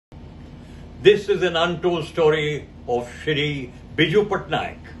This is an untold story of Shri Biju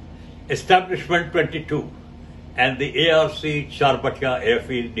Patnaik, Establishment 22, and the ARC Charbatiya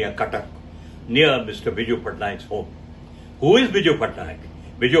airfield near Cuttack, near Mr. Biju Patnaik's home. Who is Biju Patnaik?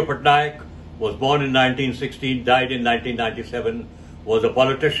 Biju Patnaik was born in 1916, died in 1997, was a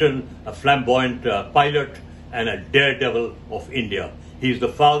politician, a flamboyant pilot, and a daredevil of India. He is the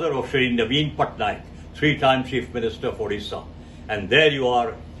father of Shri Naveen Patnaik, three-time Chief Minister of Odisha. And there you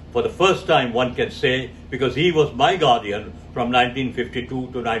are, for the first time one can say, because he was my guardian from 1952 to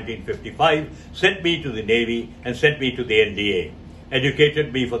 1955, sent me to the Navy and sent me to the NDA,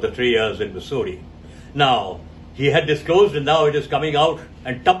 educated me for the 3 years in Missouri. Now, he had disclosed, and now it is coming out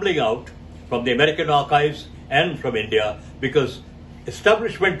and tumbling out from the American archives and from India, because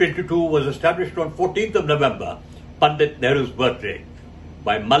Establishment 22 was established on 14th of November, Pandit Nehru's birthday,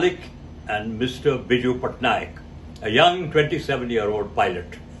 by Malik and Mr. Biju Patnaik, a young 27-year-old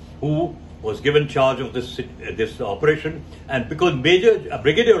pilot who was given charge of this operation. And because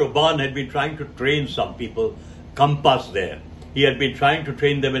Brigadier Oban had been trying to train some people, compass there, he had been trying to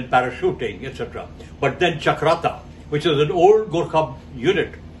train them in parachuting, etc. But then Chakrata, which is an old Gurkha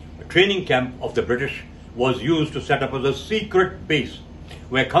unit, a training camp of the British, was used to set up as a secret base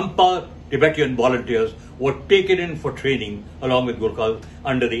where Khampa Tibetan volunteers were taken in for training along with Gurkhas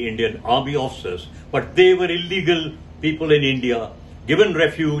under the Indian army officers. But they were illegal people in India, given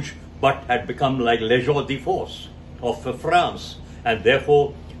refuge, but had become like Legion de Force of France. And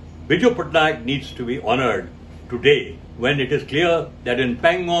therefore, Biju Patnaik needs to be honored today, when it is clear that in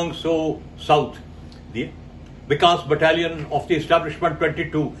Pangong So South, the Vikas Battalion of the Establishment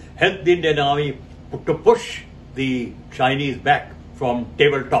 22 helped the Indian Army to push the Chinese back from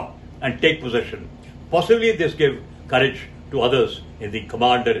tabletop and take possession. Possibly this gave courage to others in the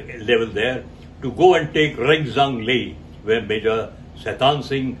commander level there to go and take Rengzang Lei, where Major Saitan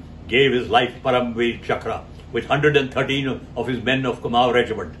Singh gave his life Paramveer Chakra with 113 of his men of Kumaon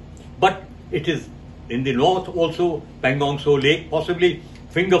Regiment. But it is in the north also, Pangong So Lake, possibly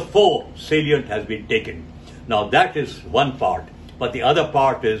Finger 4 salient has been taken. Now that is one part, but the other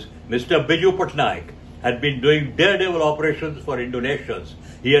part is Mr. Biju Patnaik had been doing daredevil operations for Indonesians.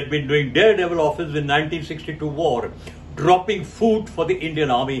 He had been doing daredevil offenses in 1962 war, dropping food for the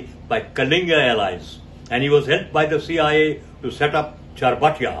Indian Army by Kalinga Airlines. And he was helped by the CIA to set up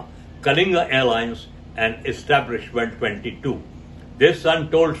Charbatiya, Kalinga Airlines, and Establishment 22. This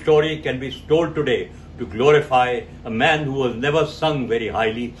untold story can be told today to glorify a man who was never sung very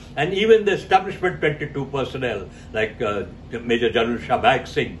highly, and even the Establishment 22 personnel, like Major General Shabag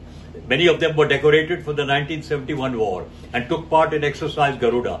Singh, many of them were decorated for the 1971 war and took part in Exercise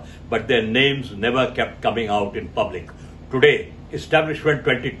Garuda, but their names never kept coming out in public. Today, Establishment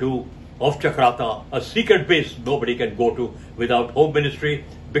 22 of Chakrata, a secret base nobody can go to without Home Ministry,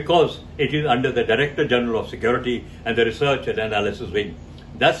 because it is under the Director General of Security and the Research and Analysis Wing.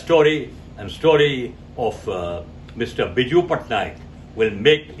 That story and story of Mr. Biju Patnaik will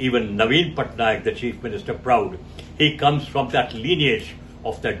make even Naveen Patnaik, the Chief Minister, proud. He comes from that lineage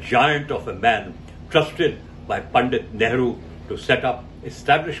of the giant of a man trusted by Pandit Nehru to set up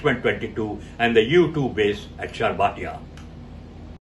Establishment 22 and the U-2 base at Charbatiya.